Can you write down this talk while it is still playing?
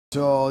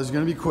So it's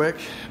gonna be quick.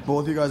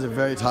 Both of you guys are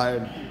very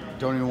tired.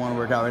 Don't even want to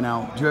work out right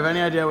now. Do you have any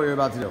idea what you're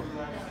about to do?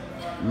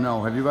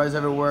 No. Have you guys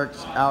ever worked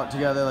out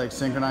together, like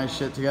synchronized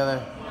shit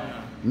together?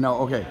 No.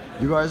 Okay.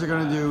 You guys are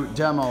gonna do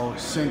demo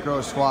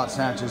synchro squat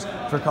snatches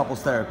for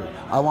couples therapy.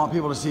 I want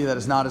people to see that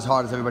it's not as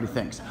hard as everybody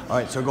thinks. All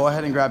right. So go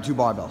ahead and grab 2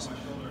 barbells.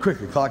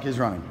 Quickly. Clock is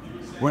running.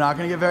 We're not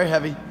gonna get very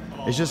heavy.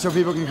 It's just so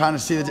people can kind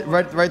of see that.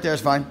 Right there is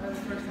fine.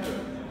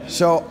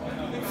 So.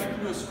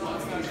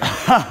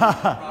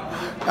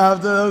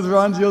 After those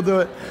runs, you'll do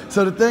it.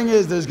 So the thing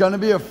is, there's going to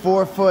be a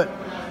 4-foot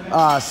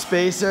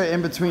spacer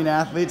in between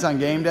athletes on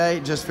game day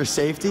just for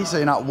safety, so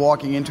you're not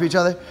walking into each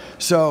other.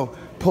 So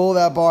pull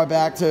that bar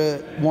back to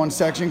one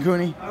section,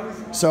 Cooney.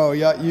 So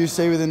yeah, you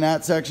stay within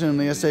that section and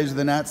Leah stays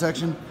within that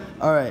section.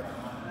 All right.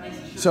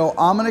 So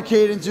I'm going to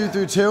cadence you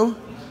through 2,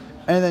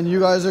 and then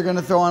you guys are going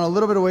to throw on a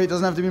little bit of weight.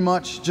 Doesn't have to be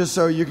much, just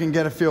so you can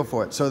get a feel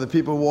for it. So the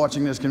people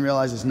watching this can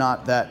realize it's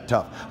not that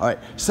tough. All right.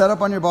 Set up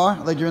on your bar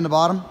like you're in the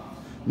bottom.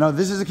 Now,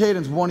 this is a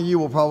cadence one of you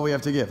will probably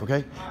have to give,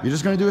 okay? You're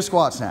just going to do a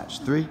squat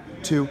snatch. 3,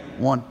 2,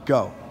 1,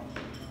 go.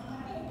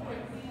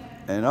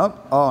 And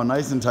up. Oh,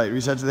 nice and tight.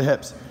 Reset to the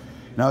hips.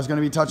 Now it's going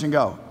to be touch and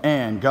go.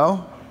 And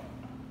go.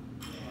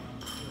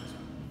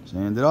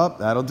 Stand it up.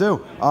 That'll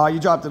do. You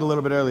dropped it a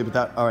little bit early, but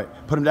that, all right.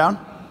 Put him down.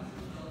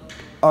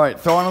 All right,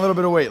 throw on a little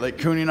bit of weight, like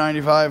Cooney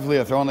 95,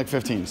 Leah, throw on like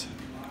 15s.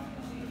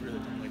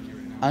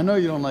 I know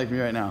you don't like me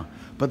right now,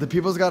 but the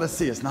people's got to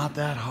see it's not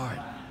that hard.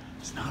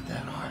 It's not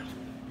that hard.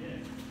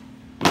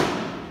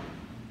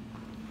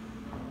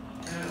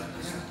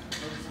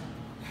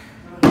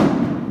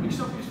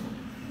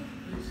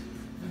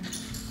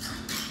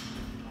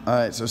 All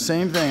right, so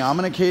same thing. I'm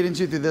going to cadence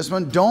you through this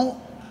one. Don't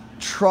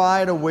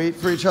try to wait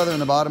for each other in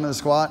the bottom of the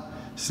squat.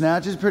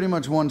 Snatch is pretty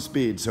much one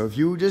speed. So if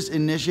you just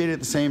initiate at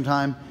the same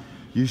time,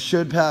 you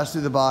should pass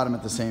through the bottom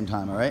at the same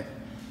time, all right?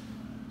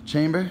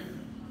 Chamber.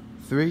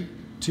 3,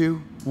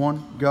 2,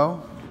 1,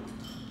 go.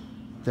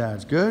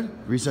 That's good.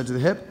 Reset to the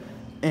hip.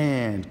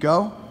 And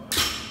go.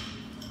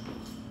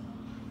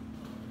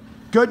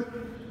 Good.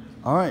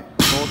 All right,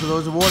 both of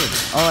those awarded.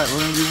 All right, we're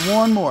going to do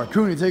one more.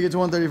 Cooney, take it to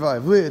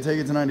 135. Leah, take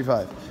it to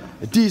 95.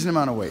 A decent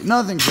amount of weight.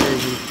 Nothing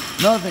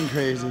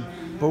crazy,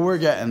 but we're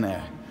getting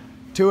there.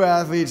 2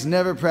 athletes,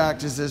 never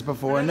practiced this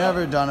before,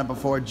 never done it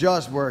before,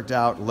 just worked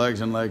out,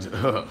 legs and legs,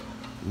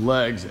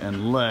 legs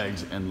and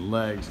legs and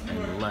legs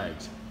and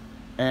legs.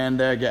 And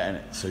they're getting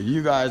it. So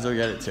you guys will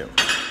get it too.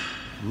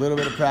 A little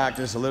bit of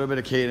practice, a little bit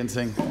of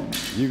cadencing,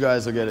 you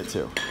guys will get it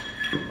too.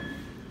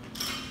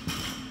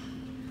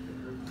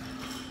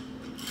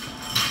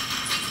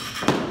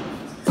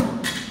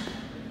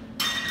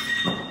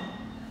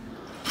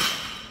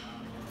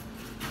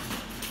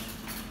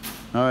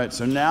 All right,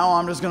 so now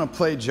I'm just gonna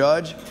play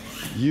judge.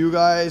 You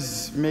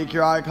guys make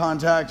your eye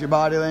contact, your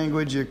body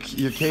language, your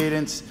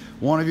cadence.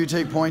 One of you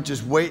take point,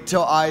 just wait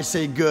till I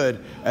say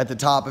good at the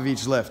top of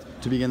each lift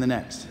to begin the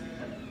next.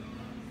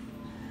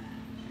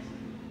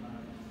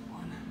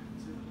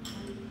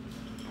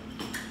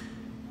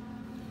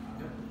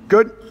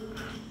 Good.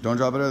 Don't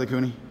drop it early,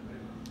 Cooney.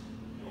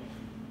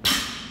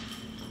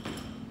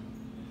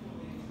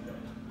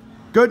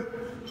 Good.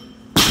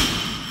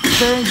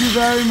 Thank you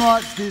very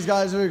much. These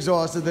guys are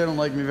exhausted. They don't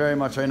like me very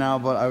much right now,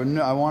 but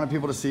I wanted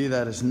people to see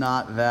that it's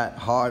not that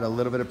hard. A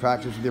little bit of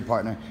practice with your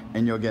partner,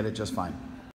 and you'll get it just fine.